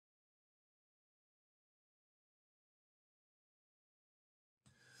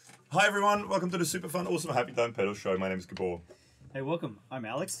Hi everyone, welcome to the Super Fun Awesome Happy Time Pedal Show. My name is Gabor. Hey, welcome. I'm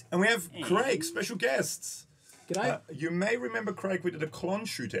Alex. And we have Craig, special guests. G'day. You may remember, Craig, we did a Klon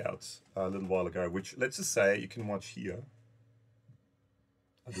shootout a little while ago, which, let's just say, you can watch here.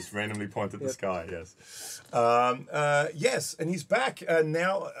 I just randomly pointed at the sky, yes. Yes, and he's back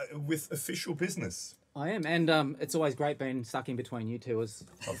now with official business. I am, and it's always great being stuck in between you two.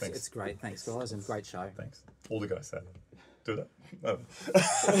 Thanks. It's great. Thanks, guys, and great show. Thanks. All the guys say that. Do that. No.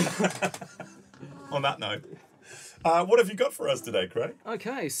 On that note, what have you got for us today, Craig?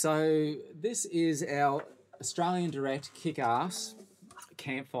 Okay, so this is our Australian Direct KickAss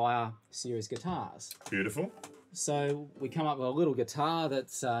Campfire series guitars. Beautiful. So we come up with a little guitar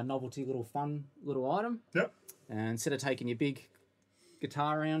that's a novelty, little fun little item. Yep. And instead of taking your big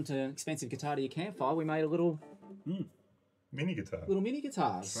guitar around to expensive guitar to your campfire, we made a little Mini guitar. little mini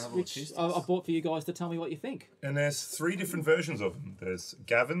guitars, Travel which acoustics. I bought for you guys to tell me what you think. And there's 3 different versions of them. There's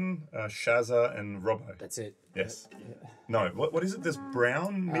Gavin, Shazza, and Robbo. That's it. Yes. No, what is it? There's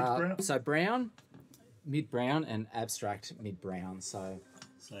brown, mid-brown? So brown, mid-brown, and abstract mid-brown.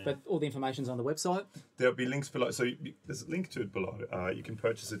 But all the information's on the website. There'll be links below. So there's a link to it below. You can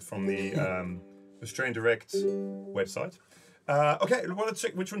purchase it from the Australian Direct website. Okay, well, let's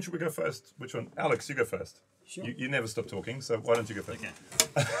check. Which one should we go first? Which one? Alex, you go first. Sure. You never stop talking, so why don't you go first?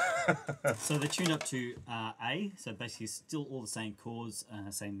 Okay. So they're tuned up to A, so basically still all the same chords,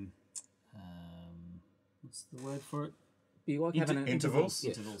 same, what's the word for it? You like having an Intervals? Yeah.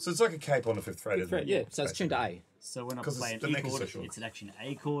 Intervals. So it's like a cape on a 5th fret, isn't it? Yeah, so it's tuned to A. So when I 'Cause play the an E neck is so chord, short. it's actually an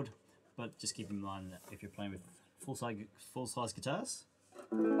A chord, but just keep in mind that if you're playing with full-size guitars,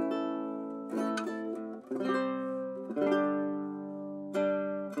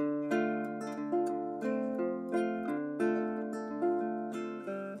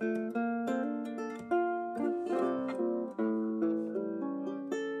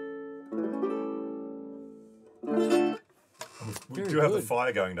 We do have the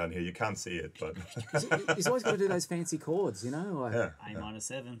fire going down here. You can't see it, but He's always got to do those fancy chords, you know? Like, yeah, A minor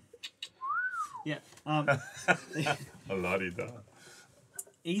 7. Yeah. a la-di-da.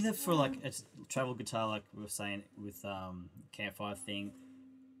 Either for like a travel guitar, like we were saying with Campfire thing,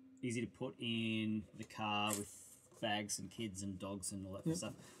 easy to put in the car with bags and kids and dogs and all that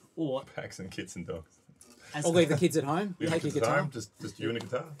stuff, or Packs and kids and dogs. as I'll leave the kids at home. You Take your have guitar. time, just you and a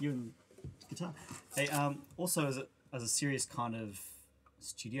guitar. you and guitar. Hey, also as a serious kind of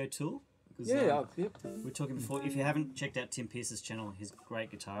studio tool. Because, Yeah, yep. we were talking before. If you haven't checked out Tim Pierce's channel, he's a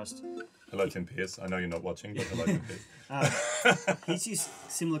great guitarist. Hello, Tim Pierce. I know you're not watching, but hello, Tim Pierce. He's used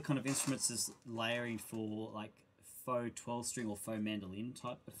similar kind of instruments as layering for like faux 12-string or faux mandolin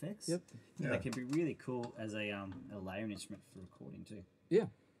type effects. Yep. Yeah. They can be really cool as a layering instrument for recording too. Yeah.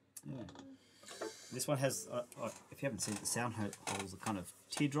 Yeah. This one has, if you haven't seen it, the sound holes are kind of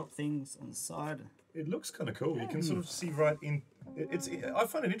teardrop things on the side. It looks kind of cool. You can sort of see right in. I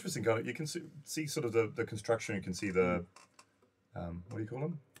find it interesting. Kind of, you can see sort of the construction. You can see the what do you call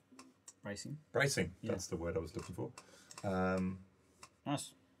them? Bracing. Bracing. Yeah. That's the word I was looking for.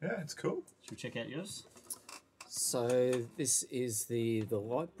 Nice. Yeah, it's cool. Should we check out yours? So this is the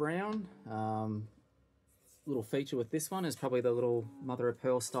light brown. Little feature with this one is probably the little mother of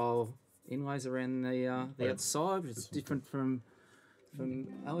pearl style inlays around the outside, which is different from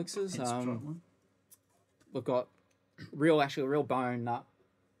Alex's. Hence drop one. We've got real bone nut,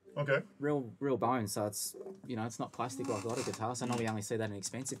 Okay. real bone. So it's it's not plastic like a lot of guitars. So normally we only see that in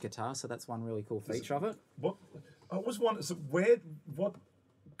expensive guitars. So that's one really cool feature of it. What? I was wondering. So what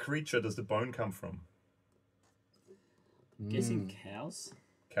creature does the bone come from? Guessing cows.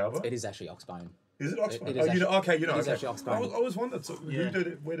 Cowboy? It is actually ox bone. Is it ox bone? it is You know, okay, you know. it is Okay. actually ox bone. I was wondering. So Yeah.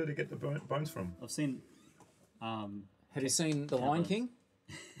 where did it get the bones from? I've seen. Have you seen The Lion King?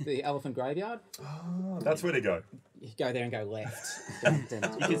 The elephant graveyard? Oh, that's where they go. You go there and go left. You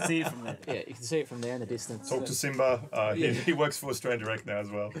can see it from there. Yeah, you can see it from there in the distance. Talk to Simba. He works for Australian Direct now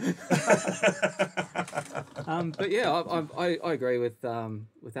as well. But yeah, I agree with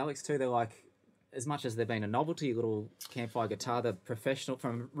Alex too. They're like, as much as they've been a novelty little campfire guitar, the professional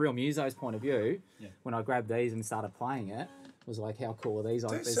from real muso's point of view, when I grabbed these and started playing it, was like, how cool are these?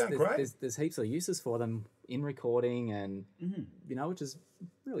 Like, sound great. There's heaps of uses for them in recording, and which is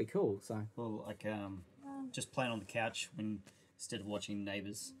really cool. So Well, like just playing on the couch instead of watching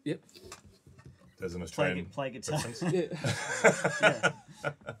Neighbours. yep, There's an Australian Play guitar. reference. yeah.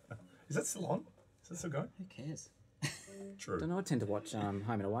 Is that still on? Is that still going? Who cares? True. Don't know. I tend to watch Home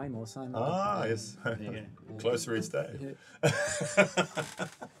and Away more so. Ah, yes. There you go. Closer each day.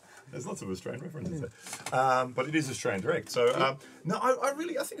 There's lots of Australian references there. But it is Australian direct. So, no, I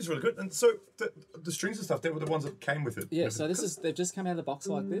think it's really good. And so the strings and stuff, they were the ones that came with it. Yeah, so they've just come out of the box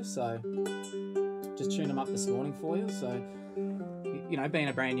like this. So just tuned them up this morning for you. So, you know, being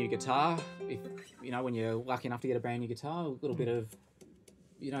a brand new guitar, if, you know, when you're lucky enough to get a brand new guitar, a little bit of,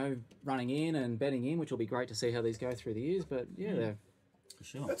 you know, running in and bedding in, which will be great to see how these go through the years. But yeah, they're...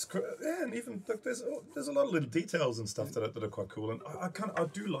 Sure. That's yeah, and even look, there's a lot of little details and stuff that are quite cool, and I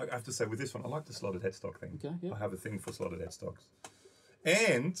do like. I have to say with this one, I like the slotted headstock thing. Okay, yeah. I have a thing for slotted headstocks,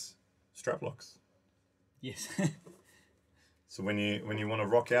 and strap locks. Yes. So when you want to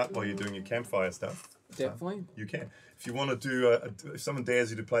rock out while you're doing your campfire stuff, Definitely. you can. If you want to do if someone dares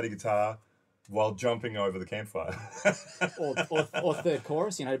you to play the guitar while jumping over the campfire, or third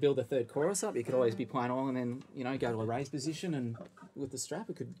chorus, you know, to build the third chorus up, you could always be playing along and then, you know, go to a raised position and with the strap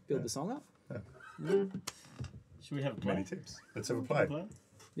it could build the song up. Should we have a play? many tips. Let's have a play.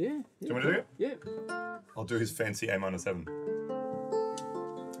 Yeah. Do you want me to do it? Yeah. I'll do his fancy A minor 7.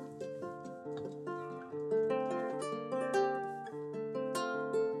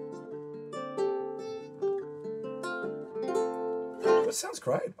 That sounds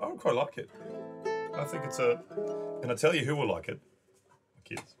great. I would quite like it. I think it's and I tell you who will like it. My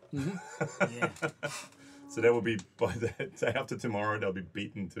kids. Yeah. So they will be, by the day after tomorrow, they'll be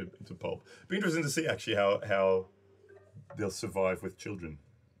beaten to pulp. Be interesting to see actually how they'll survive with children.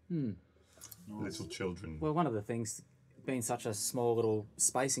 Little children. Well, one of the things, being such a small little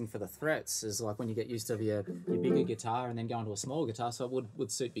spacing for the frets, is like when you get used to your bigger guitar and then going to a small guitar, so it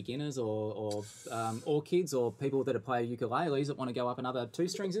would suit beginners or kids or people that play ukuleles that want to go up another 2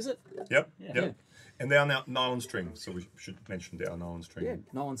 strings, is it? Yep. Yeah. And they are now nylon strings, so we should mention they are nylon string. Yeah,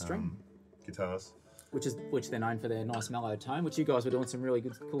 nylon string. Guitars. Which they're known for their nice mellow tone, which you guys were doing some really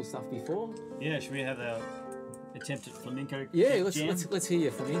good, cool stuff before. Yeah, should we have our attempt at flamenco Yeah, jam? let's hear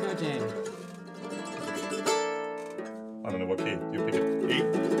your flamenco jam. I don't know what key. You pick it. E.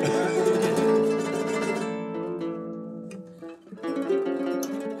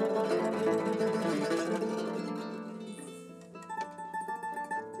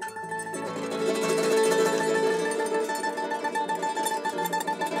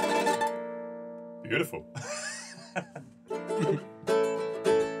 Beautiful.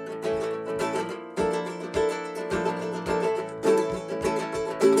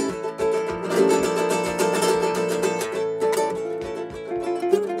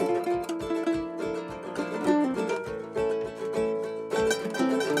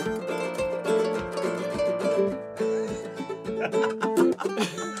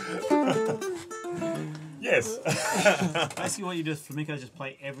 Yes. Basically, what you do with flamenco is just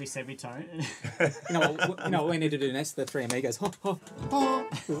play every semitone. You know what we need to do next? The Three Amigos. Oh,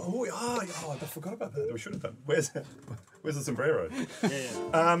 I forgot about that. We should have done. Where's the sombrero?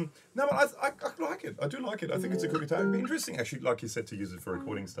 Yeah. No, but I like it. I do like it. I think it's a good guitar. It'd be interesting, actually, like you said, to use it for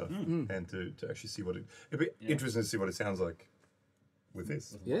recording stuff and to actually see what it'd be interesting to see what it sounds like with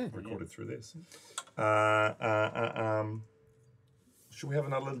this. Yeah. Recorded through this. Should we have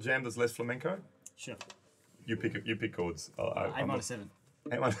another little jam that's less flamenco? Sure. You pick chords. A minor 7.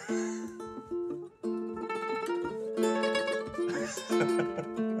 A minor.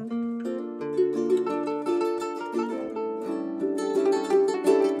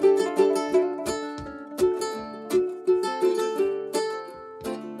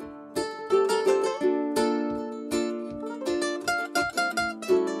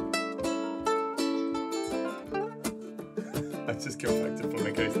 Let's just go back to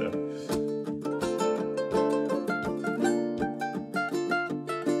flamenco stuff.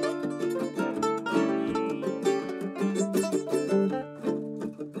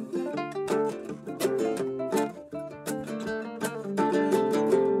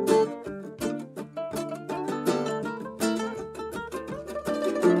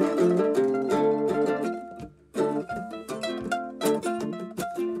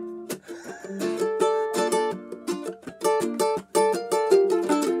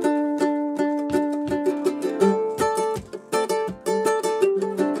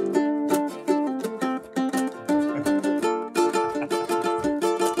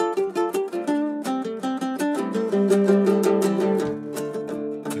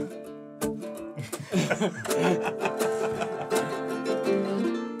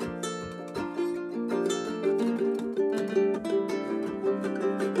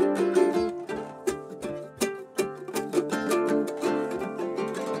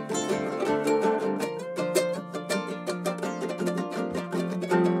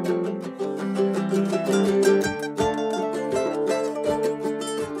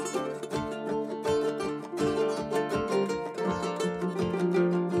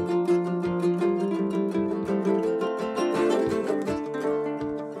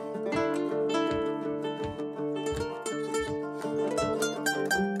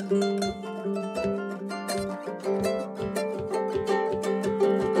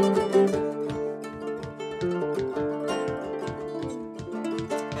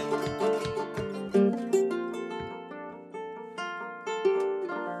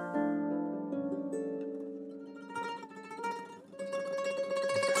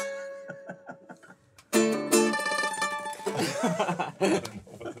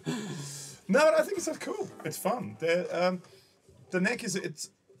 No, but I think it's cool. It's fun. The neck is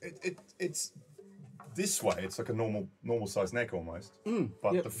it's this way. It's like a normal size neck almost,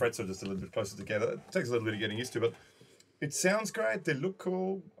 but the frets are just a little bit closer together. It takes a little bit of getting used to, but it sounds great. They look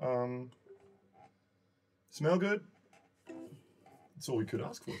cool. Smell good. That's all we could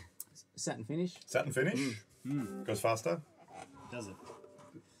ask for. Satin finish. Satin finish. Goes faster. Does it?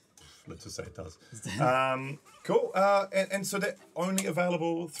 Let's just say it does. Cool. And so they're only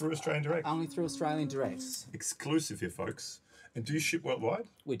available through Australian Direct. Only through Australian Direct. Exclusive here, folks. And do you ship worldwide?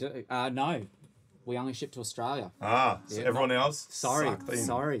 We do. No. We only ship to Australia. So everyone else? Sorry.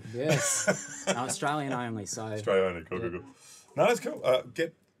 Yes. No, Australian only. So Australia only. Cool. No, that's cool.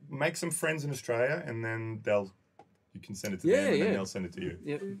 Make some friends in Australia, and then you can send it to them, and then they'll send it to you.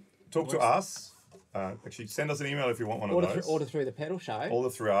 Yep. Talk to us. Actually, send us an email if you want one of those. Order through the pedal show. Order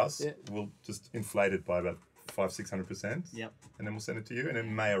through us. We'll just inflate it by about 500-600%. Yep. And then we'll send it to you, and it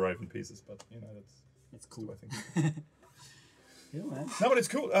may arrive in pieces, but that's cool. I think. Yeah, man. No, but it's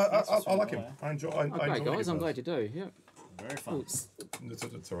cool. I like him. I enjoy. I Okay, enjoy guys. I'm glad you do. Yeah. Very fun.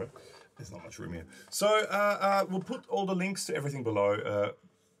 That's all right. There's not much room here. So we'll put all the links to everything below.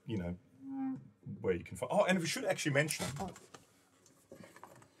 Where you can find. Oh, and we should actually mention,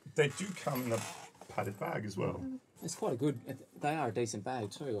 they do come in a padded bag as well. It's quite a good. They are a decent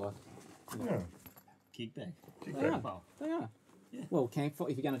bag too. Yeah. Kick bag. They are. They are. Yeah. Well, campfire.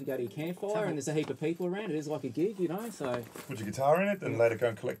 If you're going to go to your campfire and there's a heap of people around, it is like a gig, So put your guitar in it, and later go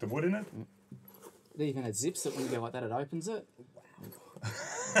and collect the wood in it. They even had zips that when you go like that, it opens it.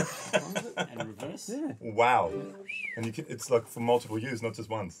 And reverse. Yeah. Wow. And it's like for multiple use, not just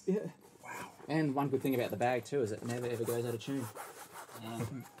once. Yeah. Wow. And one good thing about the bag too is it never ever goes out of tune.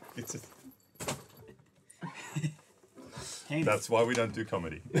 It's just. That's why we don't do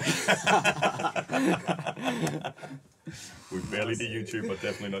comedy. We barely do YouTube, but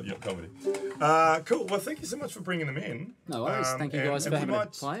definitely not comedy. Cool. Well, thank you so much for bringing them in. No worries. Thank you guys for having a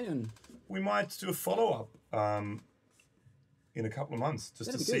play. And we might do a follow-up in a couple of months,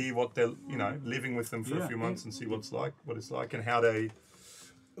 just to see good. what they're, living with them for a few months and see what it's like, and how they,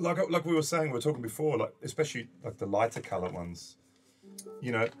 like we were saying, we were talking before, like especially like the lighter color ones,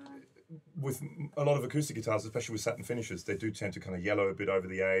 with a lot of acoustic guitars, especially with satin finishes, they do tend to kind of yellow a bit over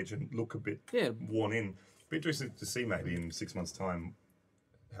the age and look a bit worn in. Be interesting to see maybe in 6 months' time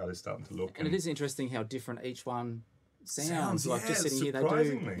how they're starting to look. And it is interesting how different each one sounds. Like just sitting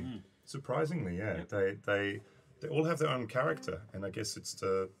here, surprisingly, yeah. Yep. They all have their own character, and I guess it's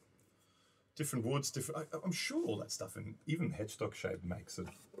the different woods. I'm sure all that stuff, and even headstock shape makes it.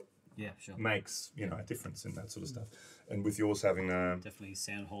 Yeah, sure. Makes a difference in that sort of stuff. And with yours having definitely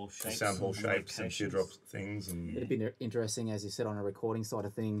sound hole shapes, and teardrop things, and it'd be interesting, as you said, on a recording side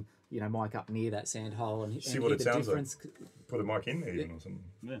of thing. Mic up near that sand hole and see what it sounds difference. Like. Put a mic in there even or something.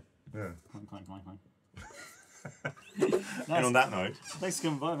 Yeah. Yeah. Nice. And on that note, thanks for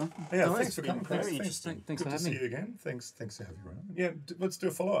coming by, man. Yeah, thanks for coming. Very interesting. Thanks for having me. Good to see you again. Thanks to have you around. Yeah, let's do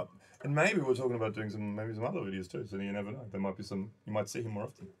a follow up, and maybe we're talking about doing some other videos too. So you never know. There might be some. You might see him more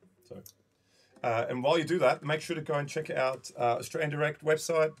often. So. And while you do that, make sure to go and check out Australian Direct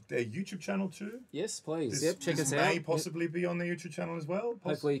website, their YouTube channel too. Yes, please. Check us out. This may possibly be on their YouTube channel as well.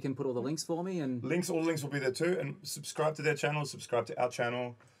 Hopefully you can put all the links for me. And all the links will be there too. And subscribe to their channel, subscribe to our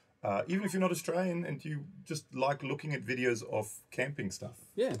channel. Even if you're not Australian and you just like looking at videos of camping stuff.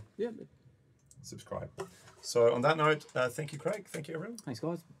 Yeah. Subscribe. So on that note, thank you, Craig. Thank you, everyone. Thanks,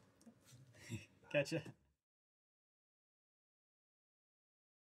 guys. Catch ya.